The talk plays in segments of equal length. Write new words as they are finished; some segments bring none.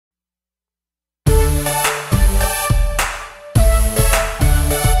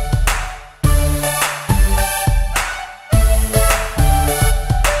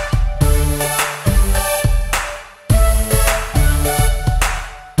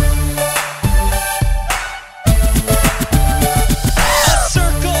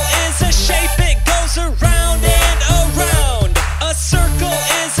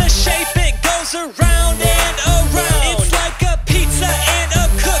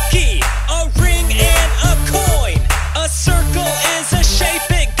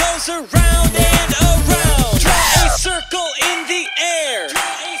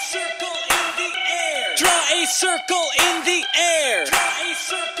circle in the air. Draw a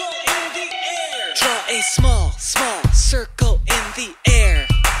circle in the air. Draw a small, small circle in the air.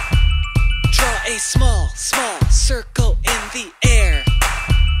 Draw a small, small circle in the air.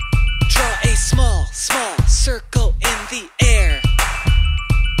 Draw a small, small circle in the air.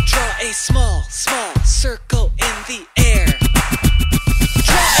 Draw a small, small circle in the air.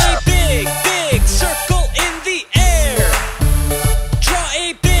 Draw a big, big circle in the air. Draw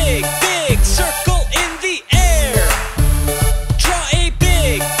a big, big circle in the air. Draw a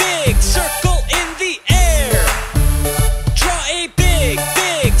big, big circle in the air. Draw a big,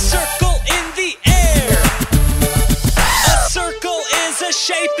 big circle in the air. A circle is a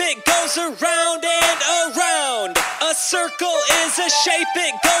shape, it goes around and around. A circle is a shape,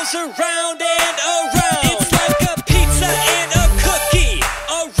 it goes around and around. It's like a pizza and a cookie,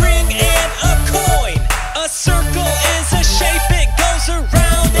 a ring and a coin. A circle is a shape, it goes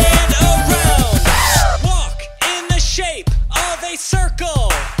around and around. Walk in the shape of a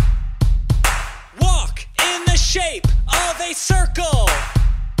circle. Walk in the shape of a circle.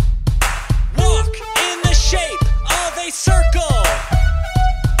 Walk in the shape of a circle.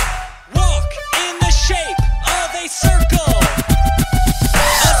 Walk in the shape